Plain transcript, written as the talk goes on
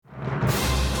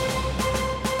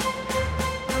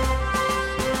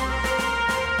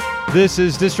This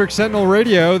is District Sentinel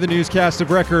Radio, the newscast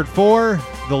of record for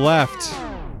the left.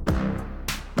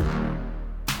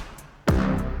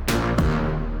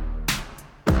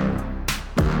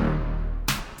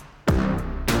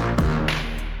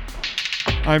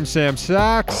 I'm Sam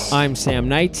Sachs. I'm Sam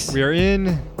Knights. We are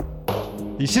in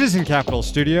the Citizen Capitol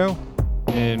studio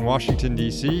in Washington,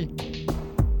 D.C.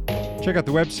 Check out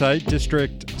the website,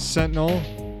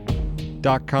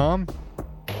 districtsentinel.com.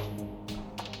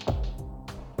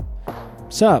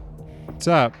 What's up? What's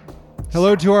up?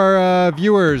 Hello to our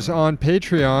viewers on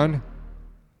Patreon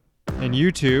and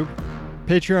YouTube.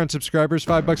 Patreon subscribers,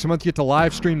 $5 a month, get to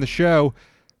live stream the show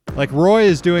like Roy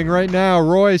is doing right now.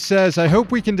 Roy says, I hope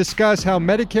we can discuss how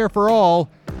Medicare for All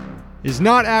is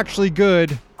not actually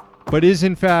good, but is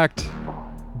in fact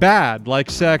bad,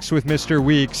 like sex with Mr.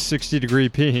 Weeks, 60-degree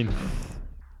peen.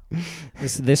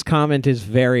 This comment is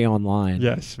very online.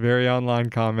 Yes, very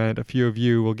online comment. A few of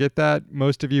you will get that.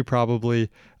 Most of you probably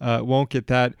won't get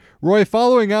that. Roy,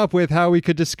 following up with how we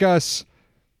could discuss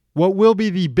what will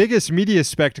be the biggest media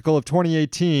spectacle of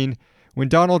 2018 when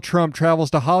Donald Trump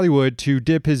travels to Hollywood to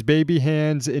dip his baby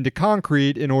hands into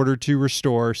concrete in order to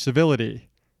restore civility.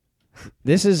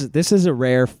 This is a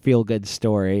rare feel-good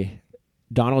story.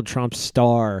 Donald Trump's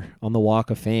star on the Walk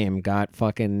of Fame got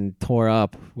fucking tore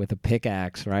up with a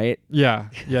pickaxe, right? Yeah.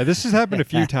 This has happened a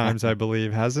few times, I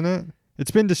believe, hasn't it?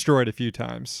 It's been destroyed a few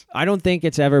times. I don't think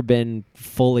it's ever been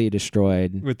fully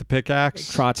destroyed. With the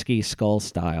pickaxe? Trotsky skull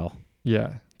style.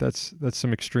 Yeah, that's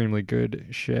some extremely good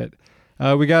shit.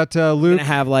 We got Luke. We're gonna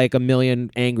have like a million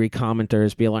angry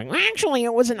commenters be like, actually,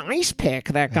 it was an ice pick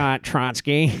that got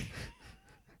Trotsky.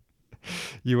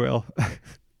 You will.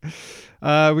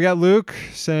 We got Luke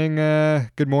saying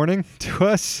good morning to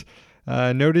us,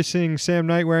 noticing Sam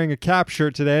Knight wearing a cap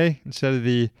shirt today instead of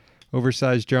the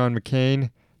oversized John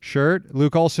McCain shirt.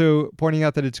 Luke also pointing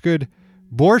out that it's good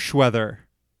borscht weather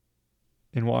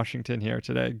in Washington here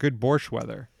today. Good borscht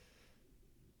weather.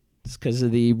 It's because of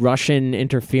the Russian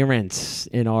interference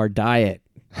in our diet.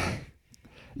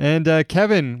 And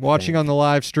Kevin, watching on the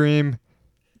live stream,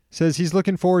 says he's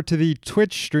looking forward to the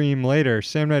Twitch stream later.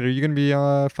 Sam Knight, are you going to be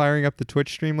firing up the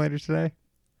Twitch stream later today?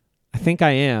 I think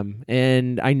I am.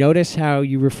 And I noticed how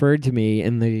you referred to me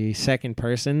in the second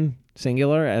person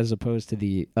singular as opposed to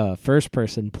the first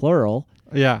person plural.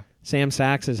 Yeah. Sam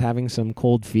Sachs is having some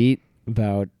cold feet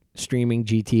about streaming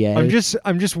GTA.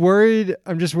 I'm just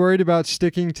worried about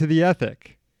sticking to the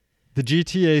ethic. The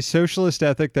GTA socialist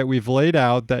ethic that we've laid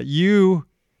out that you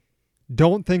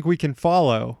don't think we can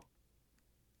follow.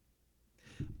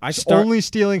 Only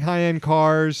stealing high-end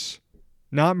cars,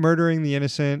 not murdering the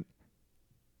innocent.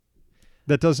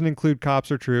 That doesn't include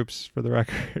cops or troops, for the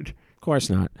record. Of course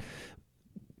not.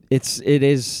 It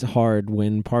is hard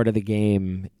when part of the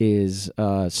game is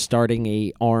starting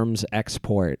a arms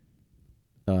export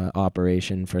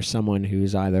operation for someone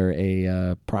who's either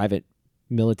a private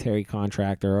military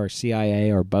contractor or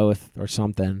CIA or both or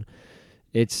something.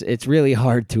 It's really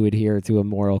hard to adhere to a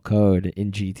moral code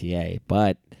in GTA,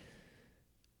 but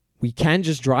we can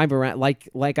just drive around.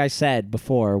 Like I said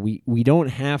before, we don't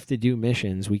have to do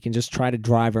missions. We can just try to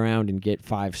drive around and get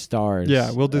 5 stars.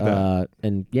 Yeah, we'll do that.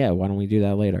 And yeah, why don't we do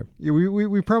that later? Yeah,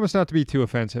 we promise not to be too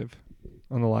offensive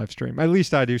on the live stream. At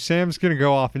least I do. Sam's going to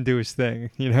go off and do his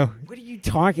thing, you know? What are you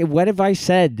talking? What have I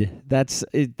said that's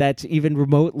even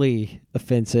remotely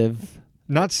offensive?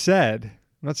 Not said.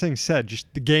 I'm not saying said,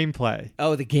 just the gameplay.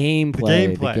 Oh, the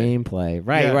gameplay. The gameplay.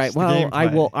 Right, yes, right.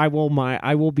 Well,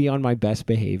 I will be on my best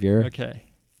behavior. Okay.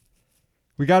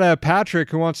 We got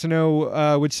Patrick who wants to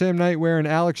know, would Sam Knight wear an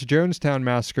Alex Jonestown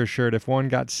Massacre shirt if one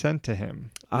got sent to him?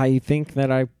 I think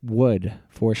that I would,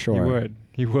 for sure.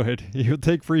 He would. He would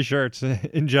take free shirts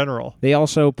in general. They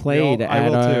also played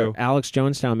at Alex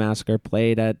Jonestown Massacre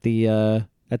played at the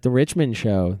Richmond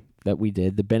show that we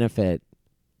did, the benefit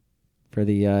for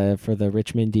the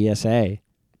Richmond DSA,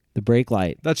 the brake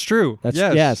light. That's true.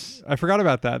 Yes. I forgot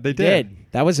about that. They did.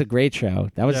 That was a great show.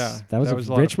 That was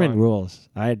Richmond rules.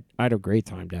 I had a great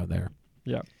time down there.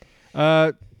 Yeah.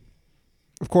 Of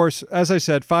course, as I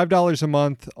said, $5 a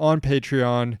month on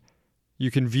Patreon.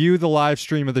 You can view the live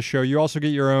stream of the show. You also get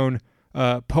your own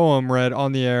poem read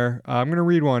on the air. I'm going to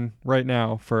read one right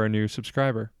now for a new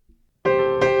subscriber.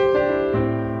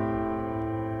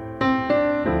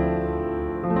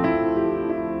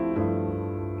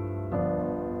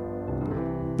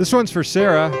 This one's for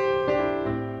Sarah.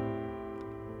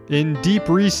 In deep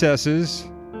recesses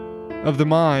of the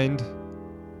mind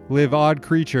live odd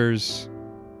creatures.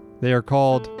 They are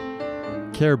called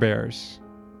Care Bears.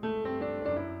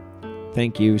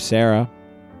 Thank you, Sarah.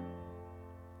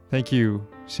 Thank you,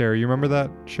 Sarah. You remember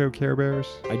that show, Care Bears?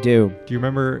 I do. Do you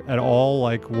remember at all,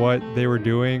 like, what they were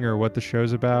doing or what the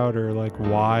show's about or, like,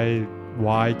 why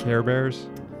Care Bears?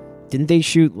 Didn't they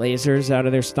shoot lasers out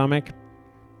of their stomach?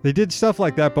 They did stuff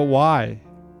like that, but why?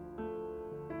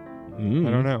 I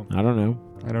don't know. I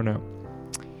don't know.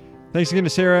 Thanks again to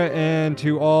Sarah and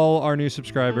to all our new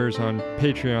subscribers on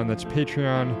Patreon. That's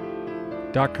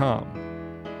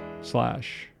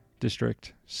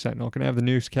patreon.com/District Sentinel. Going to have the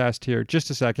newscast here just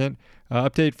a second.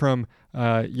 Update from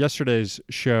yesterday's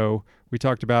show. We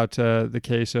talked about the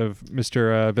case of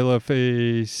Mr. Pablo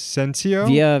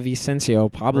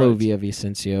right.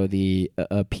 Villavicencio, the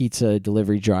pizza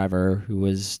delivery driver who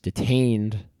was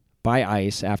detained by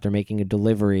ICE after making a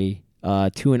delivery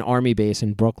to an army base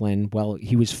in Brooklyn. Well,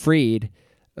 he was freed.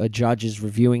 A judge is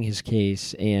reviewing his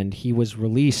case, and he was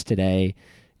released today.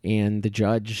 And the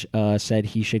judge said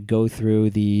he should go through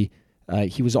the.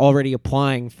 He was already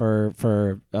applying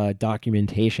for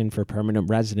documentation for permanent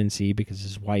residency because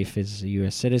his wife is a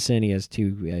U.S. citizen. He has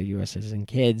 2 U.S. citizen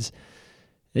kids.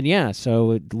 And yeah,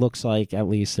 so it looks like at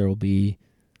least there will be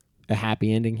a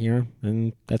happy ending here,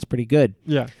 and that's pretty good.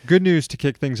 Yeah, good news to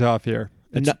kick things off here.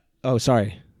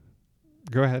 Sorry.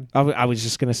 Go ahead. I was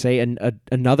just going to say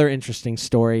another interesting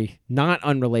story, not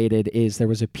unrelated, is there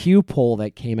was a Pew poll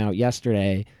that came out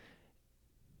yesterday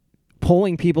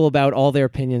polling people about all their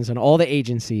opinions on all the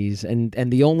agencies, and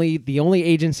the only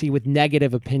agency with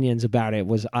negative opinions about it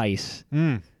was ICE.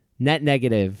 Net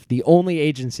negative. The only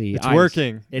agency. It's ICE.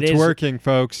 working. It's working,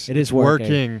 folks. It's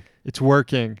working. It's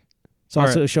working. It's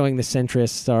also showing the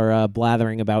centrists are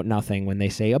blathering about nothing when they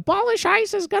say abolish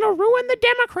ICE is going to ruin the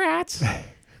Democrats.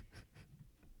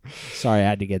 Sorry, I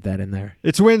had to get that in there.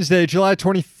 It's Wednesday, July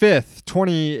 25th,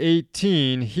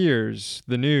 2018. Here's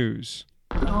the news.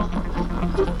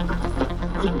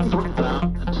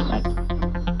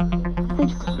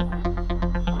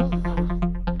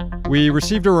 We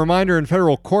received a reminder in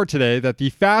federal court today that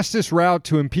the fastest route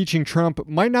to impeaching Trump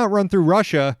might not run through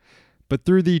Russia, but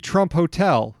through the Trump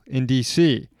Hotel in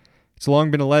D.C. It's long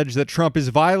been alleged that Trump is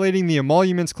violating the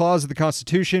Emoluments Clause of the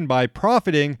Constitution by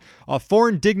profiting off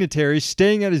foreign dignitaries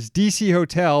staying at his D.C.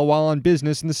 hotel while on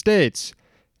business in the States.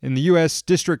 And the U.S.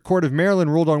 District Court of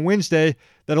Maryland ruled on Wednesday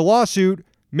that a lawsuit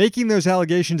making those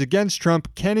allegations against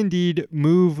Trump can indeed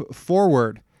move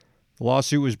forward. The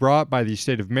lawsuit was brought by the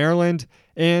state of Maryland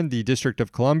and the District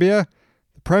of Columbia.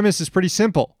 The premise is pretty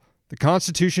simple. The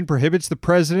Constitution prohibits the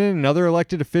president and other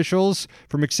elected officials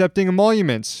from accepting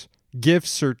emoluments,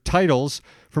 gifts, or titles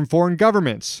from foreign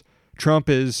governments. Trump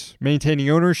is maintaining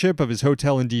ownership of his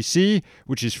hotel in D.C.,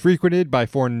 which is frequented by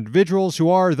foreign individuals who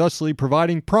are thusly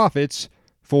providing profits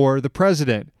for the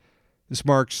president. This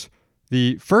marks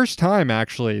the first time,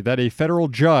 actually, that a federal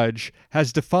judge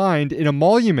has defined an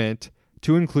emolument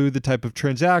to include the type of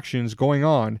transactions going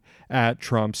on at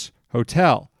Trump's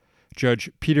hotel. Judge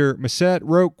Peter Massett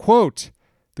wrote, quote,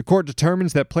 "The court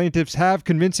determines that plaintiffs have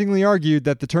convincingly argued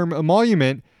that the term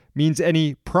emolument means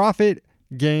any profit,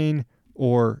 gain,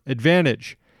 or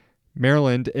advantage.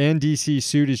 Maryland and D.C.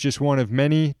 suit is just one of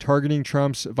many targeting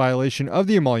Trump's violation of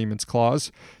the Emoluments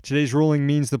Clause. Today's ruling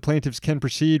means the plaintiffs can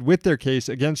proceed with their case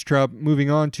against Trump, moving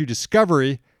on to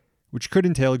discovery, which could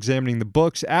entail examining the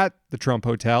books at the Trump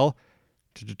Hotel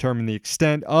to determine the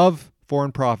extent of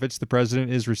foreign profits the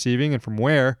president is receiving and from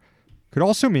where. Could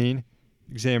also mean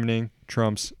examining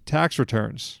Trump's tax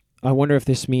returns." I wonder if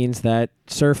this means that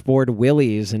Surfboard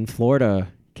Willie's in Florida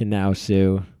can now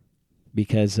sue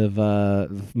because of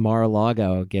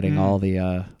Mar-a-Lago getting all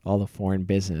the foreign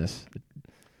business.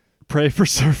 Pray for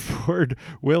Surfboard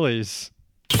Willie's.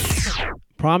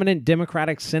 Prominent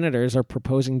Democratic senators are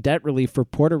proposing debt relief for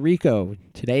Puerto Rico.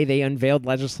 Today, they unveiled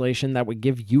legislation that would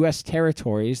give U.S.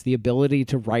 territories the ability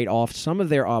to write off some of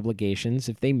their obligations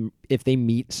if they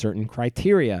meet certain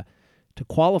criteria. To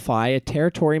qualify, a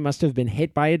territory must have been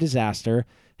hit by a disaster,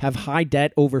 have high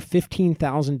debt over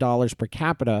 $15,000 per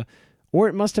capita, or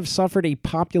it must have suffered a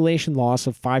population loss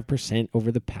of 5%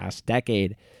 over the past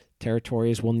decade.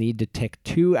 Territories will need to tick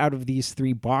 2 out of these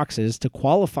 3 boxes to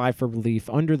qualify for relief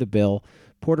under the bill.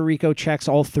 Puerto Rico checks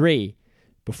all 3.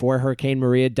 Before Hurricane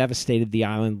Maria devastated the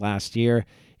island last year,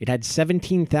 it had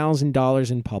 $17,000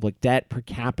 in public debt per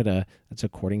capita. That's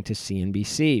according to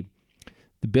CNBC.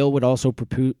 The bill would also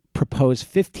propose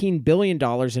 $15 billion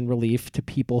in relief to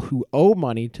people who owe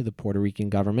money to the Puerto Rican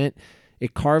government.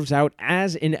 It carves out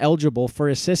as ineligible for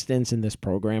assistance in this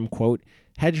program, quote,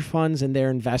 hedge funds and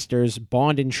their investors,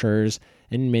 bond insurers,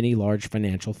 and many large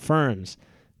financial firms.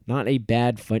 Not a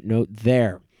bad footnote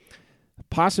there.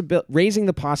 Raising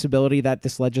the possibility that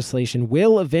this legislation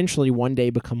will eventually one day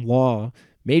become law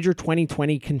Major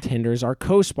 2020 contenders are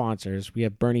co-sponsors. We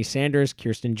have Bernie Sanders,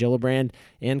 Kirsten Gillibrand,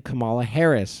 and Kamala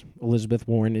Harris. Elizabeth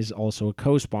Warren is also a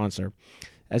co-sponsor.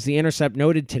 As The Intercept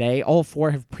noted today, all four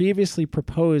have previously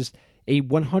proposed a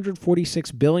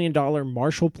 $146 billion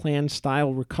Marshall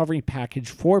Plan-style recovery package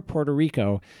for Puerto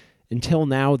Rico. Until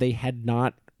now, they had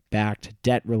not backed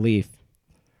debt relief.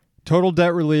 Total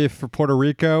debt relief for Puerto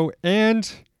Rico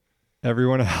and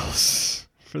everyone else,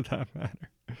 for that matter.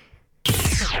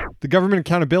 The Government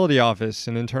Accountability Office,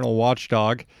 an internal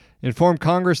watchdog, informed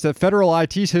Congress that federal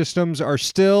IT systems are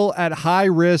still at high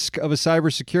risk of a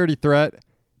cybersecurity threat.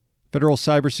 Federal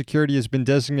cybersecurity has been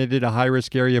designated a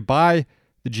high-risk area by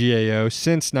the GAO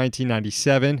since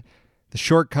 1997. The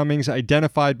shortcomings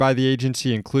identified by the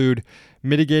agency include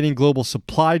mitigating global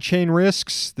supply chain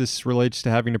risks. This relates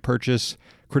to having to purchase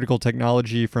critical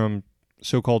technology from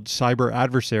so-called cyber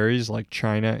adversaries like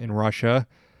China and Russia.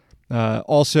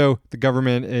 Also, the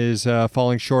government is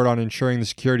falling short on ensuring the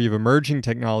security of emerging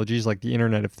technologies like the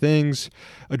Internet of Things,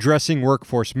 addressing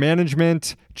workforce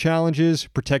management challenges,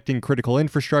 protecting critical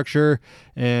infrastructure,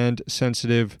 and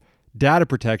sensitive data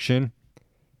protection.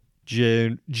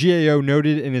 GAO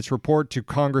noted in its report to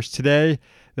Congress today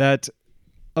that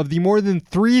of the more than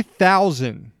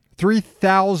 3,000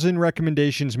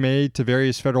 recommendations made to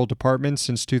various federal departments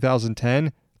since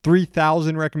 2010,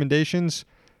 3,000 recommendations,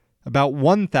 about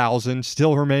 1,000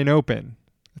 still remain open.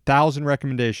 1,000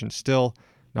 recommendations still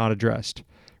not addressed.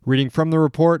 Reading from the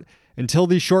report, until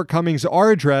these shortcomings are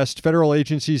addressed, federal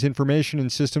agencies' information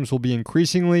and systems will be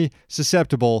increasingly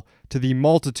susceptible to the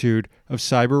multitude of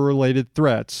cyber-related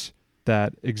threats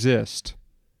that exist.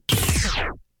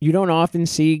 You don't often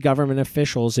see government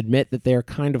officials admit that they're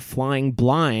kind of flying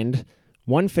blind.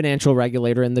 One financial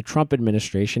regulator in the Trump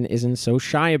administration isn't so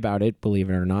shy about it,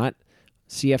 believe it or not.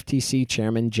 CFTC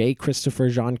Chairman J. Christopher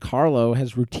Giancarlo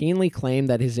has routinely claimed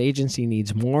that his agency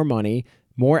needs more money,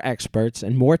 more experts,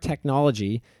 and more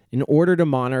technology in order to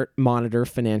monitor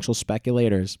financial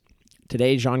speculators.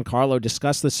 Today, Giancarlo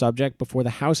discussed the subject before the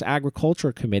House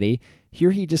Agriculture Committee.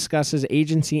 Here he discusses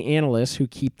agency analysts who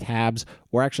keep tabs,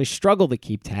 or actually struggle to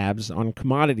keep tabs, on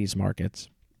commodities markets.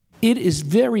 It is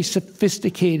very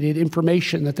sophisticated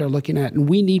information that they're looking at, and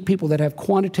we need people that have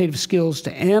quantitative skills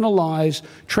to analyze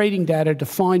trading data to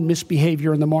find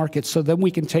misbehavior in the market so that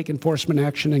we can take enforcement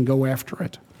action and go after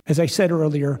it. As I said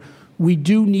earlier, we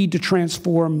do need to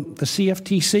transform the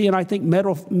CFTC, and I think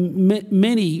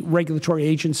many regulatory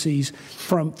agencies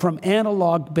from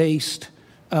analog-based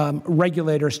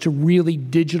regulators to really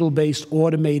digital-based,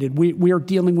 automated. We are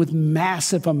dealing with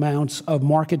massive amounts of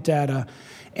market data.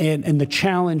 And the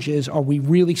challenge is, are we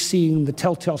really seeing the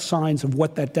telltale signs of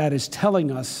what that data is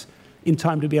telling us in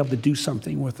time to be able to do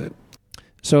something with it?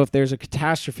 So if there's a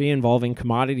catastrophe involving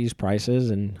commodities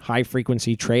prices and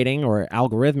high-frequency trading or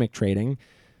algorithmic trading,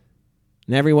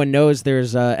 and everyone knows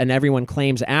and everyone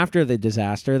claims after the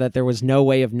disaster that there was no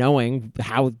way of knowing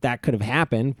how that could have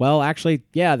happened, well, actually,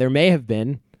 yeah, there may have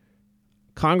been.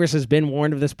 Congress has been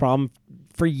warned of this problem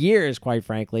for years, quite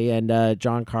frankly, and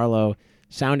Giancarlo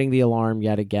sounding the alarm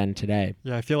yet again today.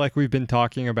 Yeah, I feel like we've been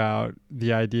talking about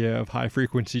the idea of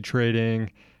high-frequency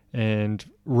trading and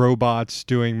robots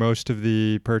doing most of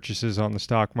the purchases on the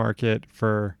stock market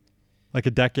for like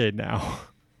a decade now.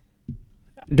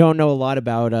 Don't know a lot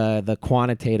about the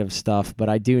quantitative stuff, but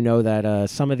I do know that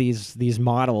some of these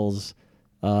models,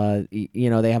 they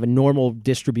have a normal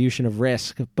distribution of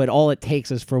risk, but all it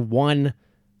takes is for one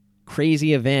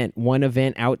crazy event, one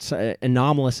event outside,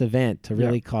 anomalous event to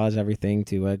really cause everything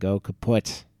to go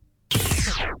kaput.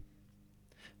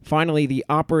 Finally, the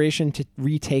operation to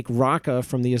retake Raqqa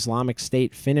from the Islamic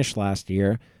State finished last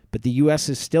year, but the U.S.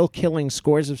 is still killing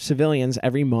scores of civilians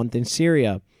every month in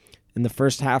Syria. In the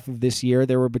first half of this year,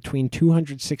 there were between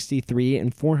 263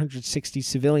 and 460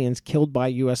 civilians killed by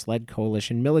U.S.-led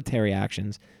coalition military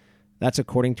actions. That's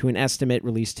according to an estimate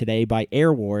released today by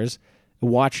Air Wars, a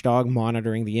watchdog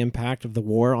monitoring the impact of the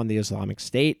war on the Islamic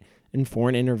State and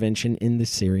foreign intervention in the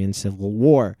Syrian civil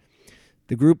war.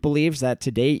 The group believes that to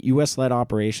date, U.S.-led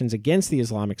operations against the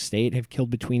Islamic State have killed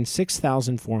between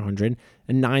 6,400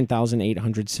 and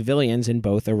 9,800 civilians in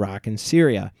both Iraq and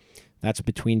Syria. That's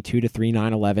between 2 to 3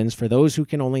 9/11s for those who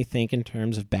can only think in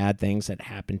terms of bad things that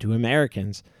happen to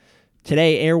Americans.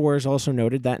 Today, Air Wars also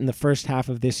noted that in the first half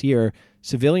of this year,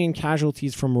 civilian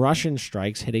casualties from Russian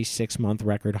strikes hit a 6-month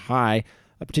record high.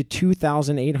 Up to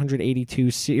 2,882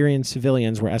 Syrian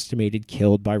civilians were estimated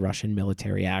killed by Russian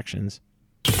military actions.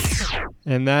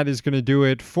 And that is going to do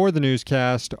it for the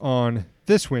newscast on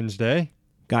this Wednesday.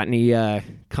 Got any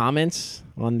comments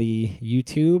on the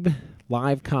YouTube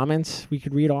live comments we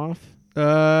could read off?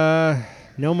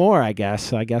 No more, I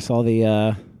guess. I guess all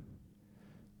the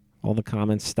All the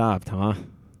comments stopped, huh?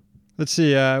 Let's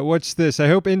see. What's this? I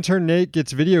hope intern Nate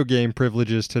gets video game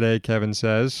privileges today, Kevin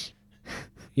says.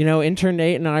 You know, intern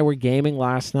Nate and I were gaming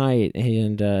last night,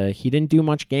 and he didn't do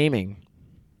much gaming.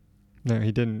 No,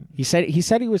 he didn't. He said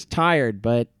he was tired,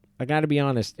 but I got to be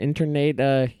honest. Intern Nate,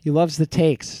 he loves the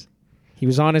takes. He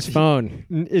was on his phone.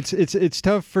 It's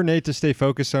tough for Nate to stay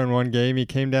focused on one game. He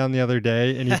came down the other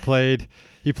day and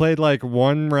he played like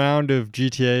one round of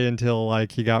GTA until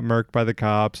like he got murked by the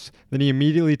cops. Then he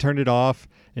immediately turned it off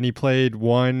and he played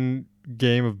one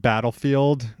game of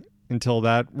Battlefield until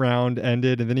that round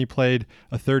ended, and then he played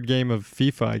a third game of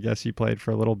FIFA. I guess he played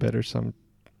for a little bit or some.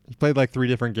 He played like 3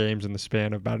 different games in the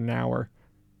span of about an hour.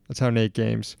 That's how Nate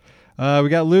games. We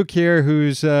got Luke here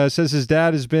who says his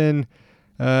dad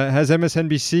has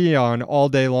MSNBC on all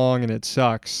day long and it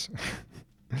sucks.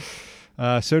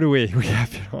 So do we. We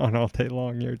have it on all day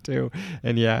long here too.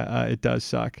 And yeah, it does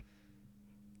suck.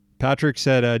 Patrick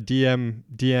said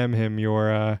DM him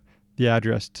your the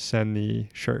address to send the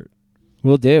shirt.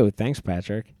 Will do. Thanks,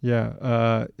 Patrick.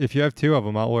 Yeah. If you have 2 of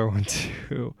them, I'll wear one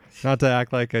too. Not to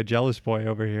act like a jealous boy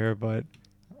over here, but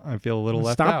I feel a little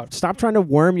left out. Stop trying to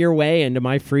worm your way into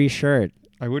my free shirt.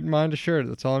 I wouldn't mind a shirt.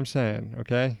 That's all I'm saying.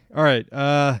 Okay. All right.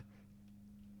 All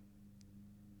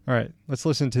right. Let's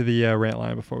listen to the rant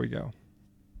line before we go.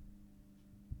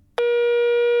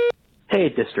 Hey,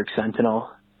 District Sentinel.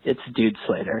 It's Dude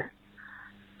Slater.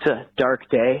 It's a dark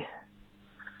day.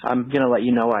 I'm going to let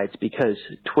you know why. It's because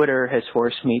Twitter has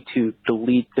forced me to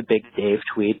delete the Big Dave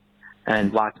tweet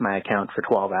and locked my account for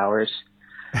 12 hours.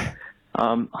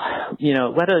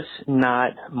 Let us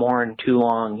not mourn too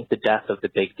long the death of the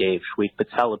Big Dave tweet, but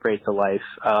celebrate the life.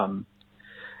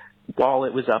 While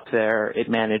it was up there, it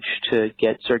managed to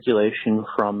get circulation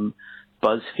from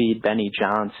BuzzFeed, Benny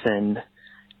Johnson,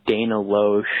 Dana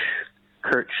Loesch,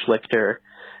 Kurt Schlichter.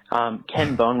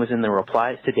 Ken Bone was in the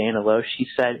replies to Dana Loesch. He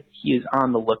said he is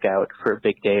on the lookout for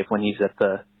Big Dave when he's at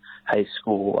the high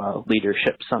school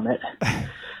leadership summit.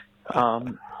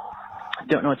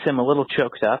 Don't know, it's him a little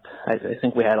choked up. I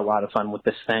think we had a lot of fun with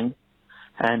this thing,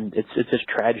 and it's just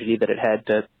tragedy that it had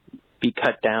to be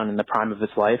cut down in the prime of his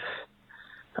life.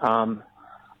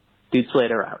 Dude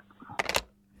Slater out.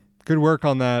 Good work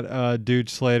on that, Dude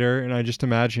Slater. And I just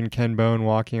imagine Ken Bone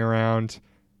walking around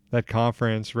that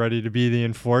conference ready to be the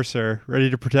enforcer, ready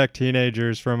to protect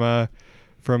teenagers from a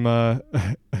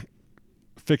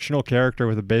fictional character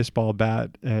with a baseball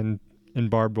bat and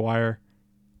barbed wire.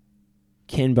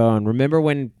 Ken Bone. Remember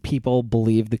when people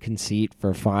believed the conceit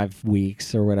for 5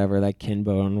 weeks or whatever that Ken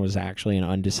Bone was actually an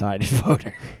undecided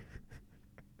voter?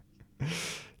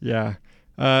 Yeah.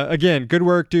 Again, good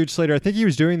work, Dude Slater. I think he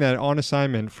was doing that on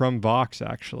assignment from Vox,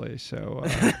 actually. So,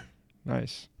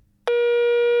 nice.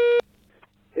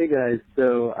 Hey, guys.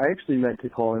 So I actually meant to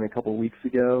call in a couple weeks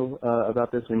ago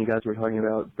about this when you guys were talking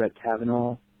about Brett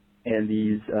Kavanaugh and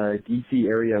these D.C.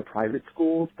 area private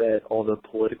schools that all the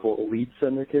political elites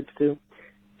send their kids to.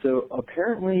 So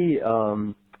apparently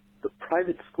the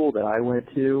private school that I went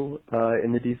to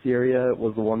in the D.C. area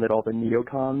was the one that all the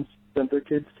neocons sent their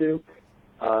kids to.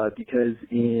 Because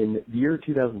in the year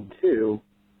 2002,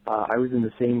 I was in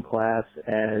the same class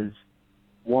as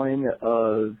one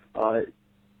of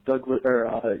Douglas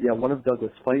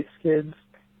Fife's kids,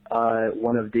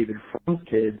 one of David Fromm's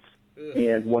kids,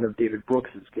 and one of David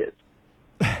Brooks's kids.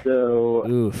 So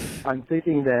Oof. I'm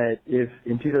thinking that if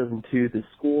in 2002 the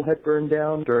school had burned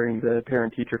down during the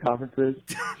parent-teacher conferences,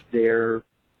 there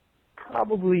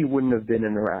probably wouldn't have been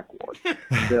an Iraq war.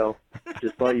 So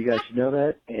just thought you guys should know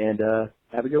that, and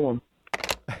have a good one.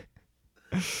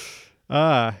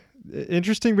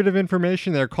 Interesting bit of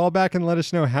information there. Call back and let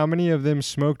us know how many of them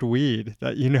smoked weed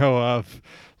that you know of.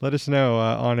 Let us know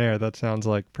on air. That sounds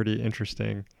like pretty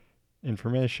interesting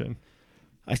information.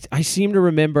 I seem to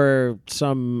remember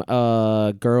some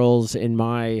girls in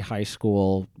my high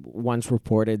school once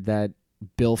reported that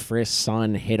Bill Frist's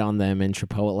son hit on them in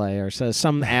Chipotle, or so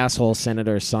some asshole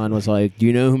senator's son was like, "Do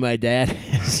you know who my dad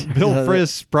is?" Bill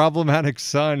Frist's problematic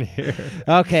son here.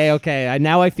 Okay.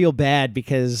 Now I feel bad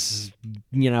because,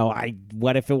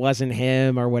 what if it wasn't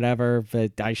him or whatever?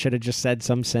 But I should have just said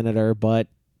some senator, but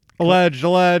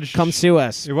Alleged. Come sue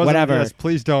us. It wasn't, whatever. Yes,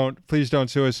 please don't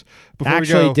sue us. Before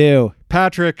Actually, we go, do.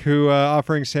 Patrick, who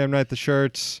offering Sam Knight the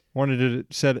shirts,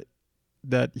 said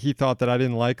that he thought that I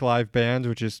didn't like live bands,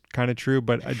 which is kind of true,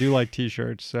 but I do like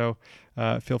T-shirts. So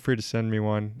feel free to send me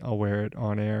one. I'll wear it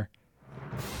on air.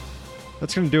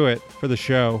 That's going to do it for the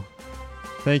show.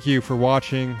 Thank you for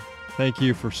watching. Thank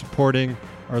you for supporting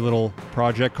our little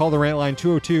project. Call the rant line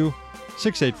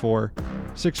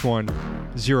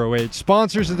 202-684-6108.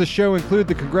 Sponsors of the show include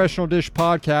the Congressional Dish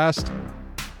Podcast,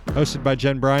 hosted by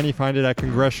Jen Briney. Find it at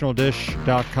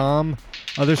congressionaldish.com.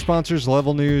 Other sponsors,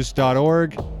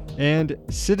 levelnews.org and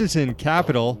Citizen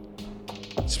Capital.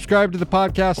 Subscribe to the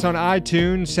podcast on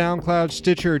iTunes, SoundCloud,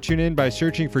 Stitcher, or tune in by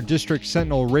searching for District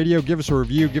Sentinel Radio. Give us a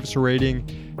review, give us a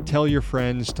rating, tell your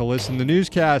friends to listen. The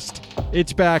newscast,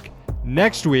 it's back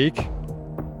next week.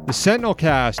 The Sentinel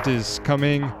Cast is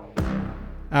coming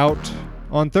out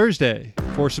on Thursday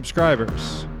for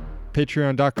subscribers.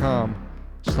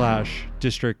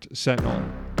 Patreon.com/District Sentinel.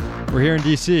 We're here in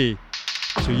DC,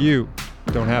 so you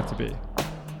don't have to be.